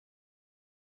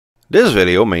This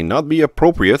video may not be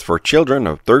appropriate for children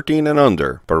of 13 and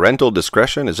under. Parental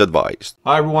discretion is advised.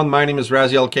 Hi everyone, my name is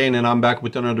Raziel Kane and I'm back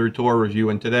with another tour review,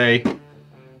 and today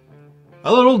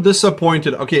a little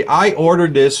disappointed. Okay, I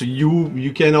ordered this, so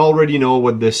you can already know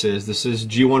what this is. This is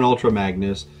G1 Ultra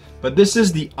Magnus, but this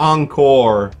is the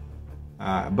Encore,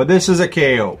 but this is a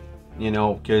KO, you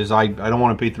know, because I don't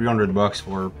want to pay 300 bucks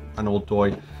for an old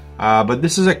toy, but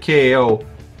this is a KO.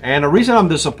 And the reason I'm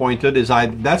disappointed is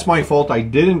that's my fault. I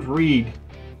didn't read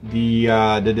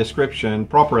the description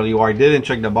properly, or I didn't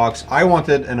check the box. I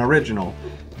wanted an original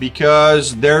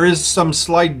because there is some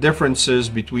slight differences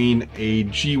between a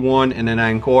G1 and an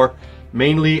Encore.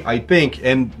 Mainly, I think,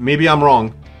 and maybe I'm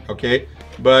wrong, okay,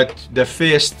 but the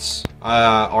fists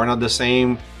are not the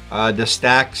same. The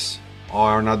stacks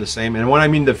are not the same. And when I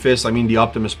mean the fist, I mean the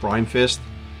Optimus Prime fist.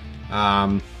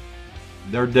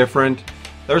 They're different.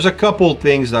 There's a couple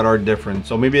things that are different,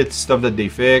 so maybe it's stuff that they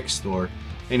fixed, or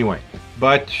anyway.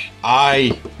 But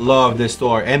I love this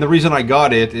toy, and the reason I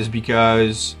got it is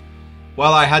because,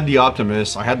 well, I had the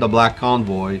Optimus, I had the Black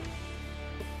Convoy.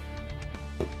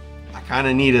 I kind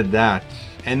of needed that,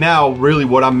 and now really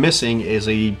what I'm missing is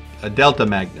a Delta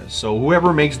Magnus. So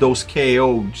whoever makes those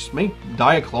KO, just make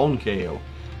Diaclone KO.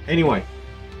 Anyway,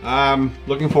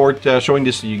 looking forward to showing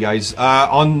this to you guys.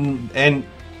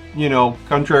 You know,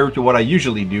 contrary to what I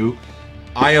usually do,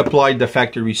 I applied the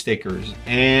factory stickers,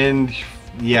 and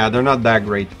yeah, they're not that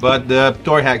great, but the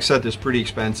toy hack set is pretty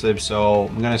expensive, so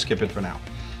I'm gonna skip it for now.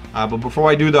 But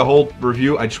before I do the whole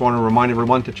review, I just want to remind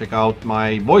everyone to check out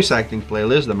my voice acting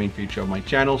playlist, the main feature of my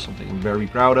channel, something I'm very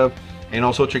proud of, and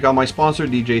also check out my sponsor,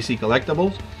 DJC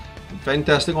Collectibles, a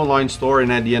fantastic online store,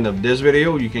 and at the end of this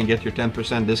video you can get your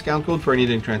 10% discount code for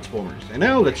anything Transformers. And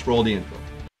now let's roll the intro.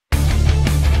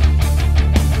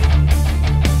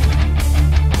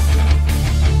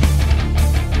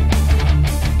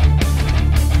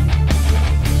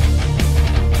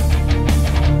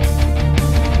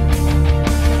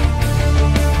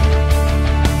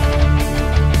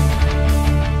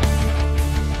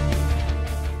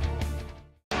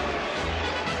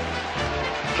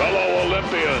 Fellow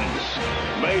Olympians,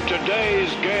 may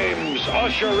today's games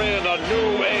usher in a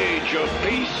new age of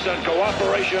peace and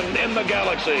cooperation in the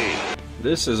galaxy.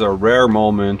 This is a rare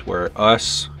moment where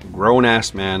us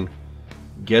grown-ass men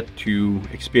get to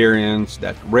experience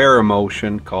that rare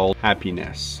emotion called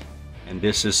happiness. And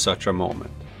this is such a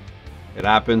moment. It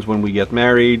happens when we get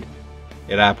married.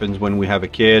 It happens when we have a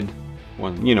kid,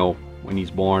 when, you know, when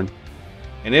he's born.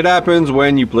 And it happens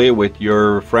when you play with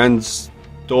your friend's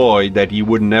toy that he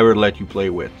would never let you play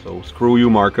with. So screw you,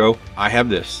 Marco. I have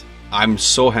this. I'm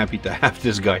so happy to have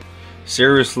this guy.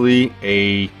 Seriously,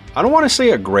 I don't want to say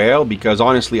a grail, because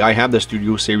honestly I have the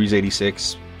Studio Series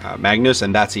 86 Magnus,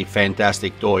 and that's a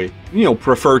fantastic toy, you know,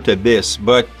 prefer to this,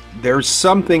 but there's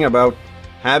something about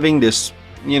having this,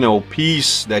 you know,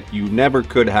 piece that you never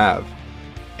could have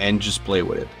and just play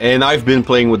with it. And I've been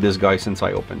playing with this guy since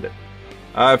I opened it.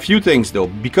 A few things though.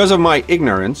 Because of my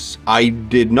ignorance, I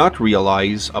did not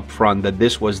realize up front that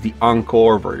this was the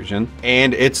Encore version,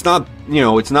 and it's not, you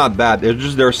know, it's not bad.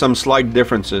 There are some slight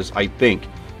differences, I think.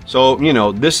 So, you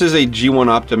know, this is a G1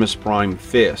 Optimus Prime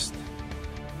fist,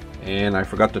 and I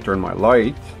forgot to turn my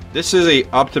light. This is a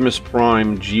Optimus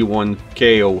Prime G1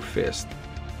 KO fist,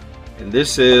 and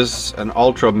this is an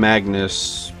Ultra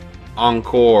Magnus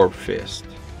Encore fist.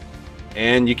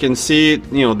 And you can see,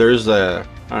 you know, there's a,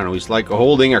 I don't know, he's like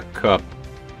holding a cup,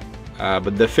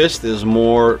 but the fist is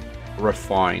more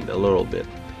refined a little bit.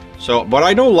 So, but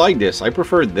I don't like this. I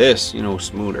prefer this, you know,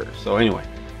 smoother. So anyway,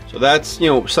 so that's, you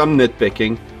know, some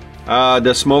nitpicking.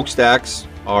 The smokestacks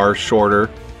are shorter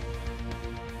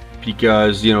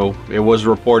because, you know, it was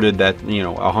reported that, you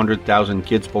know, 100,000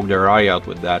 kids poked their eye out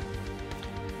with that.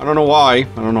 I don't know why, I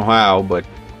don't know how, but,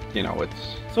 you know,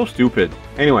 it's so stupid.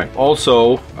 Anyway,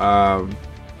 also,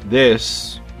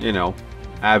 this, you know,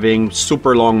 having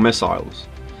super long missiles.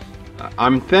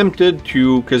 I'm tempted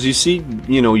to, because you see,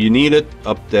 you know, you need it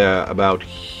up there about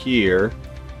here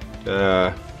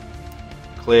to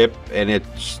clip, and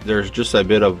there's just a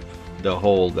bit of the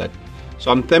hole that,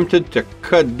 so I'm tempted to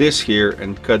cut this here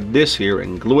and cut this here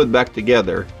and glue it back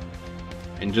together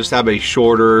and just have a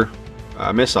shorter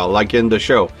missile like in the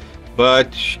show.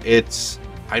 But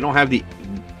I don't have the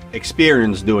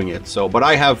experience doing it, so, but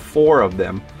I have 4 of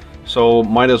them. So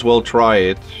might as well try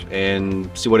it and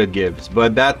see what it gives.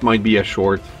 But that might be a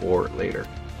short for later.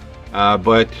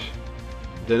 But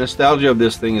the nostalgia of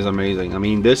this thing is amazing. I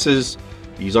mean, these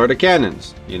are the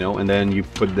cannons, you know, and then you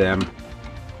put them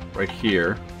right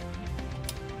here.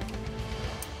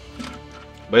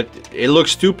 But it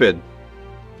looks stupid.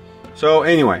 So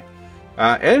anyway,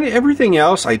 And everything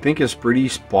else I think is pretty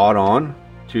spot on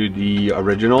to the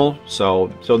original. So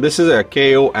this is a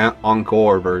KO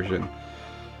Encore version.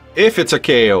 If it's a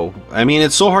KO, I mean,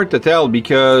 it's so hard to tell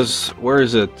because where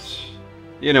is it?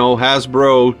 You know,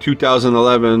 Hasbro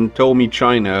 2011, Tomy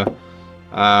China.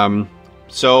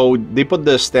 So they put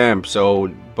the stamp.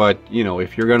 So, but you know,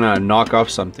 if you're gonna knock off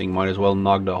something, might as well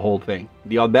knock the whole thing.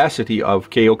 The audacity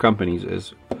of KO companies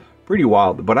is pretty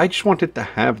wild. But I just wanted to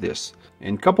have this.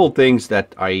 And a couple things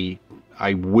that I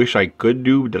wish I could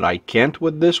do that I can't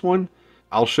with this one,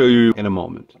 I'll show you in a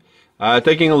moment.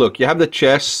 Taking a look, you have the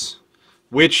chest,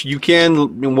 which you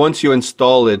can, once you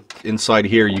install it inside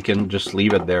here, you can just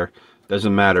leave it there.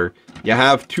 Doesn't matter. You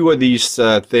have two of these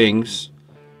things.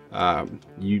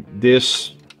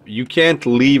 You can't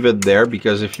leave it there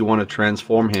because if you want to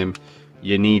transform him,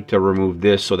 you need to remove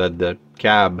this so that the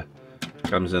cab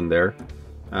comes in there.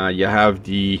 You have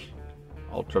the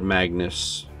Ultra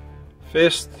Magnus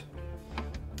fist,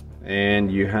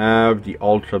 and you have the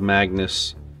Ultra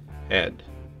Magnus head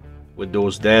with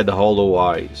those dead hollow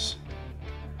eyes.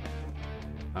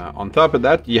 On top of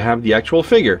that, you have the actual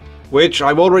figure, which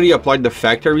I've already applied the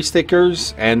factory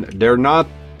stickers, and they're not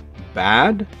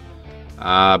bad,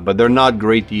 but they're not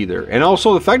great either. And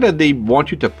also the fact that they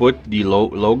want you to put the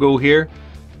logo here.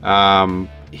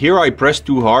 Here I pressed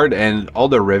too hard and all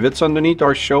the rivets underneath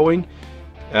are showing.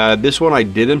 This one I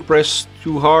didn't press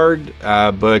too hard,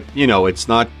 but you know, it's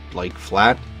not like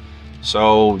flat,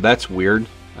 so that's weird.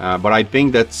 But I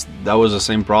think that was the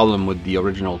same problem with the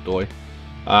original toy.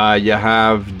 You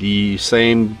have the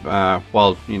same,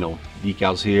 well, you know,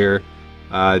 decals here.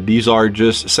 These are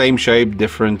just same shape,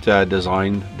 different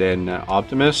design than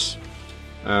Optimus,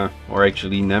 or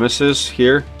actually Nemesis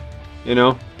here, you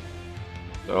know.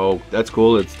 So that's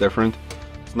cool, it's different.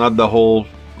 It's not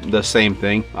the same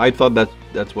thing. I thought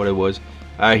that's what it was.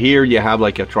 Here you have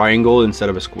like a triangle instead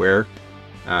of a square,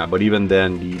 but even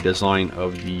then the design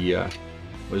of the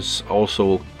was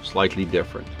also slightly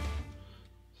different.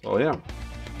 So yeah.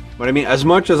 But I mean, as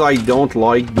much as I don't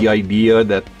like the idea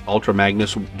that Ultra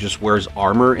Magnus just wears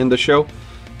armor in the show,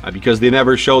 because they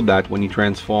never showed that when he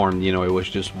transformed, you know, it was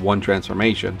just one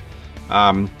transformation.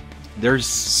 There's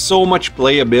so much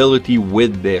playability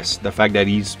with this. The fact that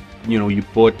he's, you know, you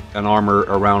put an armor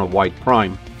around a white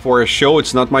prime. For a show,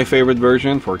 it's not my favorite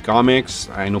version. For comics,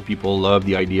 I know people love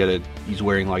the idea that he's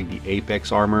wearing like the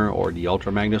Apex armor or the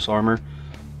Ultra Magnus armor,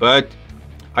 but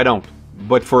I don't.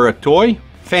 But for a toy,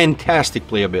 fantastic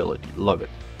playability, love it.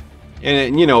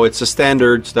 And you know, it's a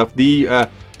standard stuff. The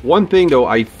one thing though,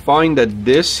 I find that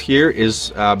this here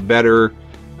is better.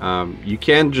 You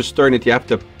can't just turn it, you have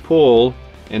to pull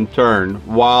and turn,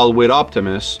 while with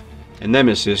Optimus and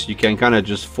Nemesis you can kind of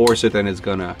just force it and it's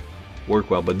gonna work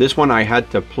well. But this one I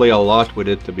had to play a lot with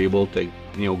it to be able to,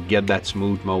 you know, get that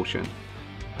smooth motion.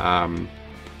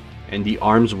 And the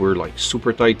arms were like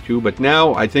super tight too, but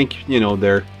now I think, you know,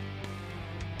 they're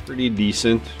pretty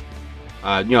decent.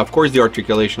 You know, of course the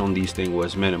articulation on these things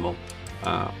was minimal.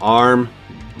 Arm,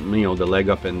 you know, the leg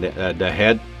up and the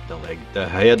head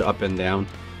up and down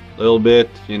a little bit.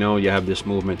 You know, you have this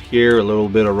movement here, a little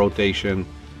bit of rotation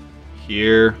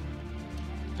here,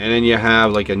 and then you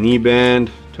have like a knee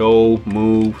bend, toe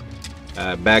move,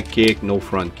 back kick, no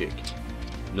front kick,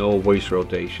 no waist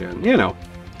rotation. You know,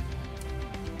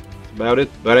 that's about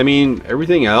it. But I mean,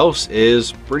 everything else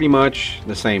is pretty much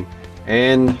the same.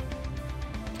 And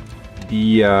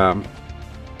the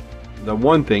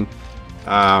one thing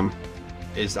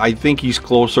is I think he's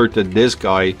closer to this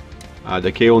guy,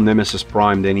 the KO Nemesis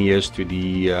Prime, than he is to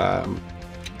the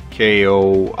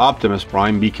KO Optimus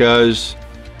Prime, because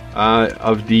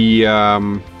of the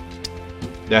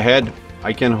head.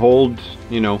 I can hold,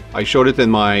 you know, I showed it in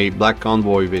my Black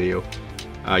Convoy video.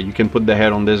 You can put the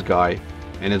head on this guy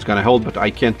and it's gonna hold, but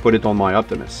I can't put it on my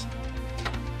Optimus.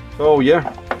 So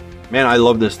yeah, man, I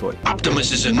love this toy.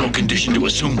 Optimus is in no condition to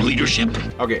assume leadership.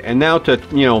 Okay, and now to,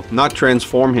 you know, not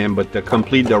transform him, but to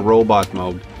complete the robot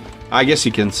mode. I guess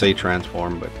you can say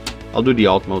transform, but I'll do the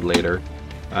alt mode later.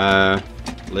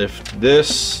 Lift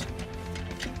this.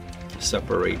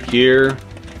 Separate here.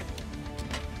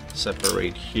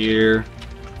 Separate here.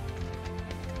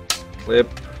 Clip.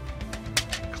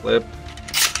 Clip.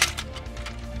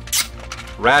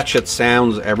 Ratchet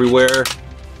sounds everywhere.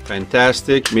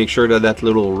 Fantastic. Make sure that that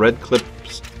little red clip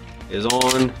is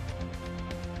on.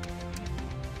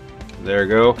 There you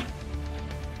go.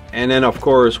 And then of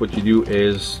course what you do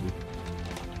is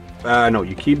no,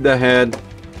 you keep the head,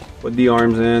 put the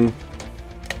arms in,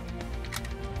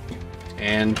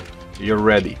 and you're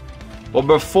ready. But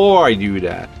before I do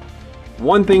that,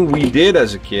 one thing we did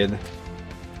as a kid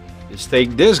is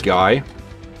take this guy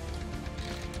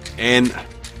And,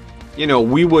 you know,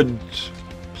 we would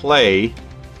play,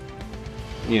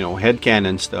 you know,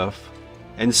 headcanon stuff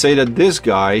and say that this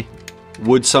guy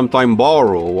would sometime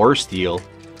borrow or steal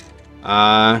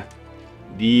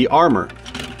the armor.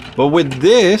 But with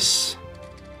this,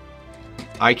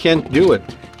 I can't do it.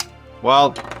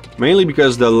 Well, mainly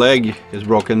because the leg is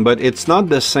broken, but it's not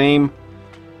the same.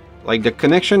 Like, the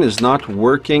connection is not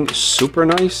working super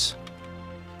nice.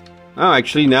 Oh,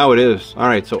 actually, now it is.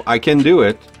 Alright, so I can do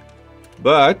it.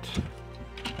 But,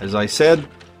 as I said,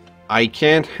 I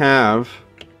can't have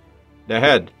the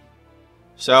head.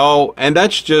 So, and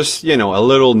that's just, you know, a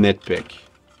little nitpick.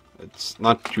 It's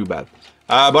not too bad.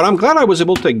 But I'm glad I was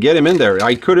able to get him in there.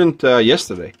 I couldn't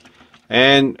yesterday.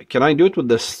 And can I do it with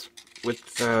this,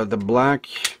 with the black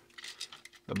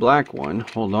one?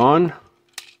 Hold on.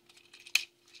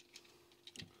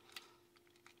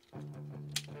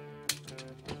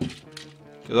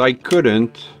 Because I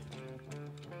couldn't.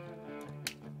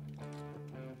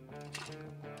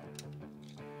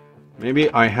 Maybe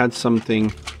I had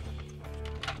something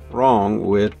wrong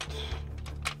with...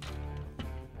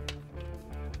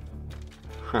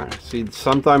 Huh, see,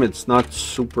 sometimes it's not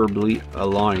superbly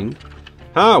aligned.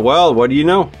 Ah, well, what do you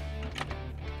know?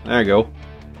 There you go.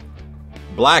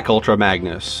 Black Ultra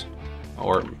Magnus.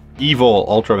 Or Evil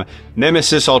Ultra...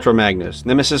 Nemesis Ultra Magnus.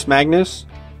 Nemesis Magnus?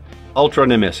 Ultra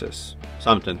Nemesis.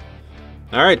 Something.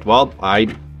 Alright, well, I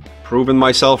proven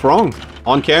myself wrong.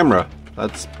 On camera.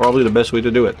 That's probably the best way to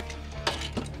do it.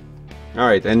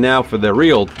 Alright, and now for the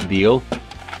real deal.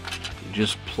 You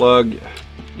just plug...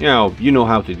 You know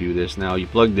how to do this now. You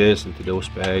plug this into those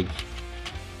pegs.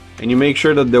 And you make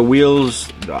sure that the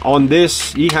wheels... On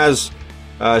this, he has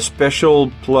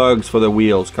special plugs for the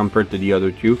wheels compared to the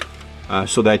other two.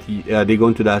 So that they go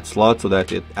into that slot so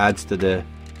that it adds to the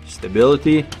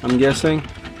stability, I'm guessing.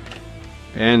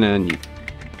 And then you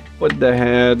put the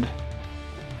head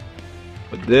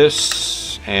with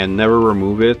this and never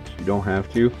remove it. You don't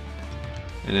have to.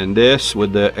 And then this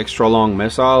with the extra long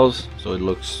missiles, so it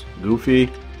looks goofy.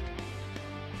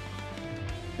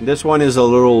 And this one is a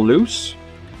little loose.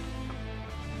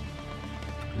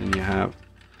 And you have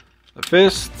the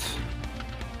fist,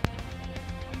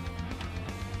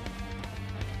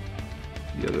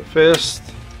 the other fist,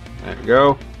 there you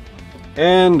go,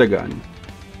 and the gun.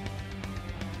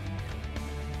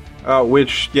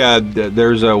 Which, yeah,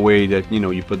 there's a way that, you know,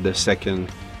 you put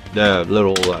the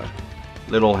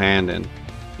little hand and,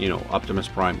 you know, Optimus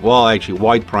Prime. Well, actually,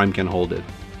 White Prime can hold it.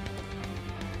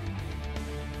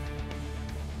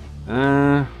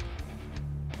 Oh,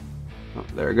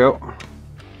 there we go.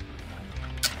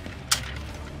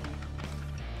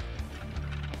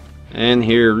 And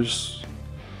here's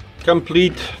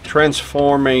complete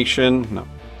transformation. No.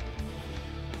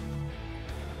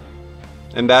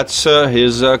 And that's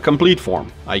his complete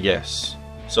form, I guess.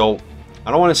 So,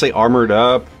 I don't want to say armored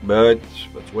up, but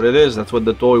that's what it is. That's what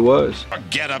the toy was.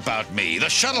 Forget about me. The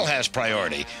shuttle has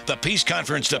priority. The peace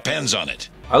conference depends on it.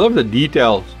 I love the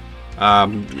details.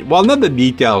 Well, not the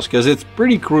details, because it's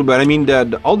pretty crude, but I mean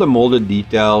all the molded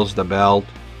details, the belt,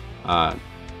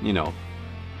 you know,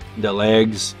 the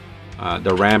legs,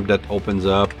 the ramp that opens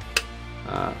up,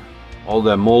 all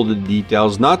the molded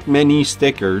details. Not many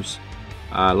stickers.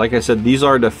 Like I said, these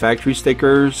are the factory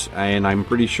stickers, and I'm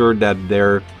pretty sure that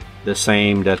they're the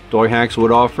same that Toy Hacks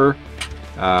would offer.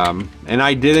 And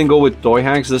I didn't go with Toy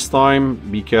Hacks this time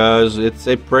because it's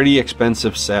a pretty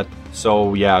expensive set.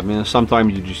 So yeah, I mean,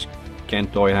 sometimes you just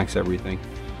can't Toy Hacks everything,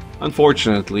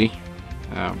 unfortunately.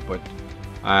 But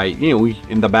you know,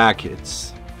 in the back,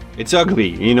 it's ugly.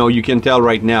 You know, you can tell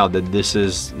right now that this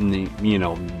is, you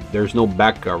know, there's no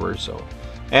back cover, so.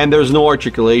 And there's no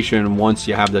articulation once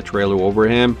you have the trailer over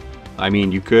him. I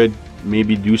mean, you could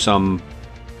maybe do some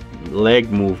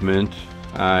leg movement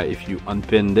if you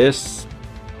unpin this.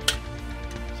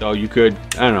 So you could,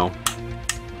 I don't know,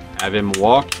 have him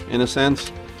walk in a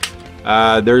sense.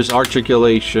 There's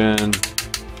articulation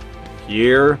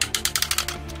here.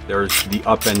 There's the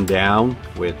up and down,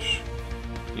 which,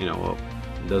 you know,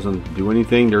 doesn't do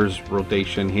anything. There's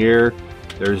rotation here.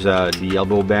 There's the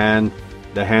elbow band.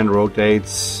 The hand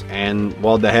rotates, and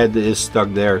well, the head is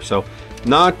stuck there, so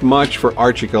not much for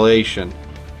articulation,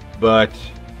 but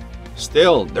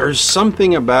still, there's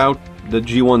something about the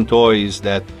G1 toys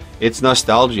that it's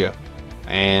nostalgia.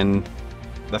 And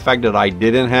the fact that I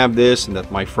didn't have this and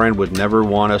that my friend would never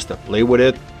want us to play with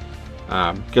it,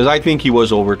 because I think he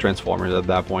was over Transformers at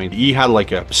that point. He had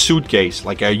like a suitcase,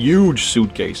 like a huge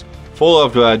suitcase full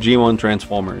of G1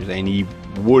 Transformers, and he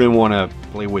wouldn't want to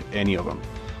play with any of them.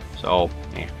 So,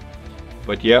 yeah.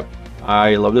 But yep,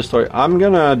 I love this toy. I'm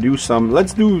gonna do some,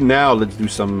 let's do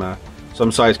some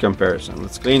some size comparison.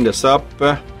 Let's clean this up,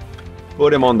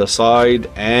 put him on the side,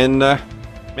 and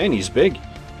man, he's big.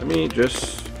 Let me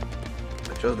just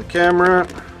adjust the camera.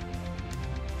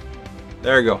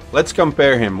 There you go. Let's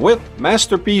compare him with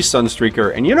Masterpiece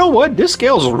Sunstreaker. And you know what? This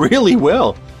scales really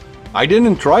well. I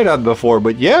didn't try that before,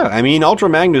 but yeah, I mean, Ultra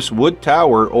Magnus would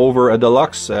tower over a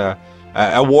deluxe, a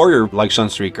warrior like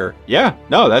Sunstreaker. Yeah,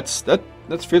 no, that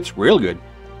fits real good.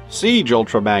 Siege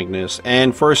Ultra Magnus,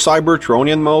 and for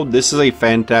Cybertronian mode, this is a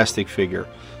fantastic figure.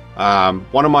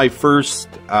 One of my first,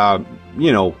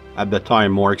 you know, at the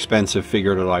time, more expensive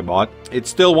figure that I bought. It's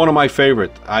still one of my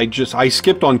favorite. I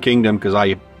skipped on Kingdom because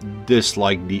I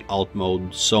dislike the alt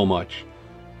mode so much.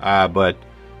 But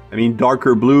I mean,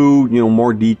 darker blue, you know,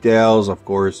 more details, of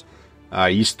course.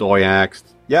 He's toy-axed.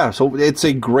 Yeah, so it's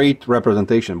a great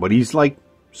representation, but he's like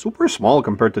super small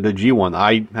compared to the G1.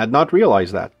 I had not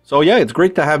realized that. So yeah, it's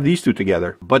great to have these two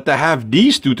together. But to have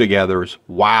these two together,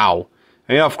 wow.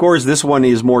 And of course, this one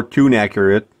is more tune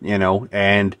accurate, you know,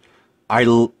 and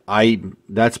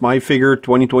that's my figure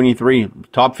 2023.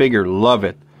 Top figure, love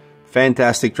it.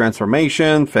 Fantastic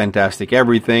transformation, fantastic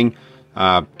everything.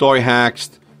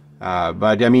 Toy-axed.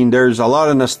 But I mean, there's a lot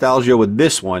of nostalgia with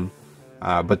this one.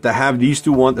 But to have these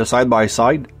two side by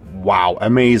side, wow,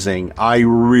 amazing. I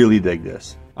really dig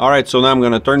this. Alright, so now I'm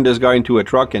going to turn this guy into a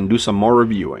truck and do some more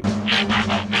reviewing.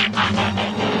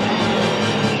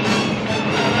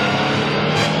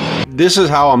 This is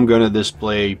how I'm going to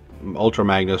display Ultra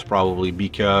Magnus probably,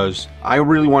 because I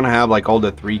really want to have like all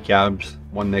the three cabs,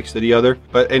 one next to the other.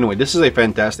 But anyway, this is a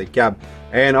fantastic cab.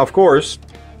 And of course,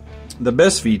 the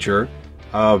best feature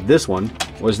of this one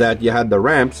was that you had the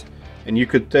ramps, and you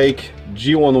could take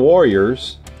G1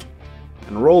 warriors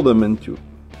and roll them into,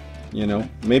 you know,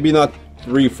 maybe not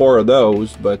 3-4 of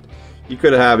those, but you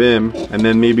could have him, and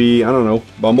then maybe, I don't know,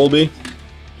 Bumblebee,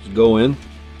 just go in,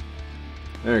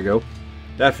 there you go,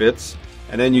 that fits.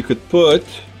 And then you could put,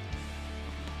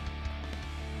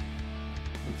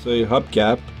 let's say,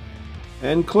 Hubcap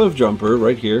and Cliff Jumper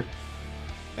right here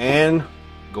and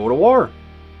go to war.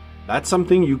 That's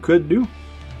something you could do.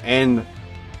 And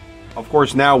of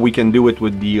course, now we can do it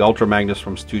with the Ultra Magnus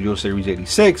from Studio Series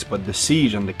 86, but the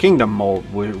Siege and the Kingdom mold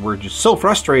were just so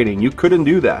frustrating. You couldn't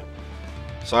do that.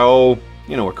 So,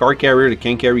 you know, a car carrier that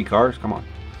can't carry cars, come on.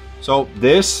 So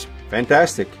this,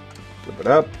 fantastic. Flip it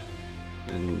up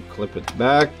and clip it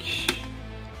back.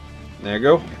 There you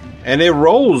go. And it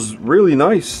rolls really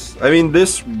nice. I mean,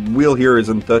 this wheel here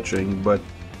isn't touching, but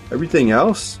everything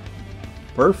else,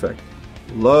 perfect.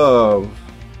 Love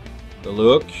the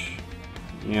look.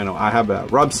 You know, I have a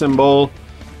rub symbol.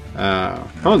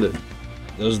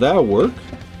 Does that work?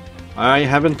 I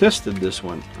haven't tested this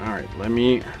one. Alright, let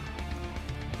me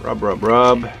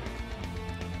rub.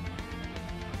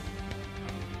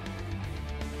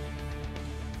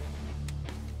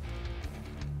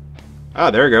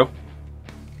 Ah, there you go.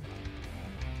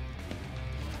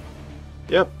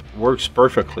 Yep, works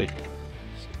perfectly.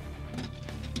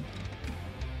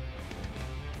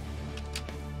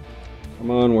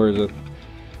 Come on, where is it?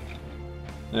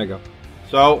 There you go.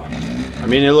 So, I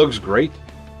mean, it looks great.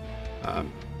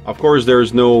 Of course,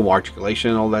 there's no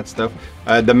articulation, all that stuff.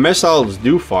 The missiles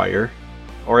do fire,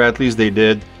 or at least they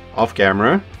did off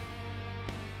camera.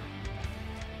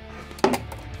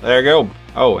 There you go.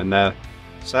 Oh, and the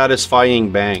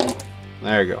satisfying bang.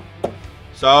 There you go.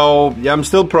 So, yeah, I'm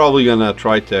still probably gonna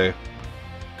try to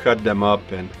cut them up,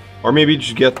 or maybe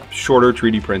just get shorter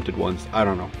 3D printed ones. I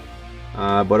don't know.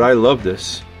 But I love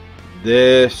this.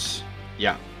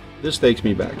 Yeah, this takes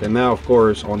me back. And now, of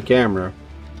course, on camera,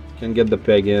 can get the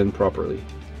peg in properly.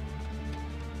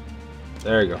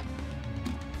 There you go.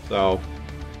 So,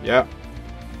 yeah.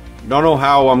 Don't know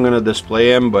how I'm gonna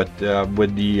display him, but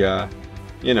with the,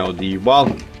 you know, well,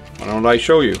 why don't I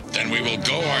show you? Then we will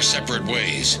go our separate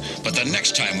ways, but the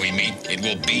next time we meet, it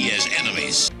will be as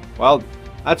enemies. Well,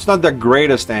 that's not the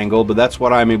greatest angle, but that's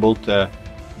what I'm able to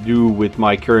do with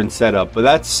my current setup. But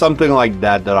that's something like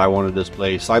that I want to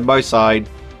display side by side,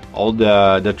 all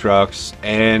the trucks,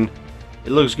 and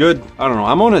it looks good. I don't know,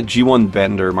 I'm on a G1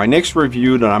 bender. My next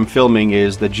review that I'm filming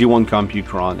is the G1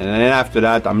 Computron, and then after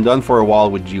that I'm done for a while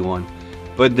with G1.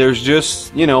 But there's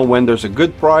just, you know, when there's a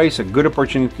good price, a good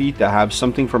opportunity to have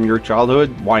something from your childhood,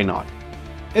 why not?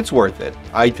 It's worth it,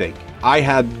 I think. I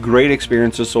had great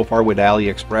experiences so far with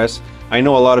AliExpress. I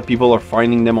know a lot of people are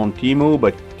finding them on Temu,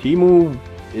 but Temu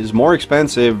is more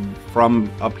expensive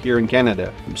from up here in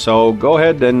Canada. So go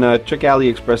ahead and check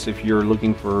AliExpress if you're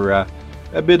looking for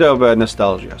a bit of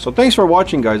nostalgia. So thanks for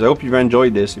watching, guys. I hope you've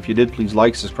enjoyed this. If you did, please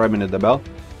like, subscribe, and hit the bell.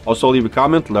 Also leave a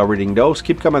comment. Love reading those.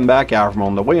 Keep coming back. I have them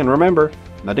on the way. And remember,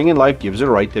 nothing in life gives you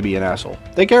the right to be an asshole.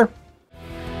 Take care.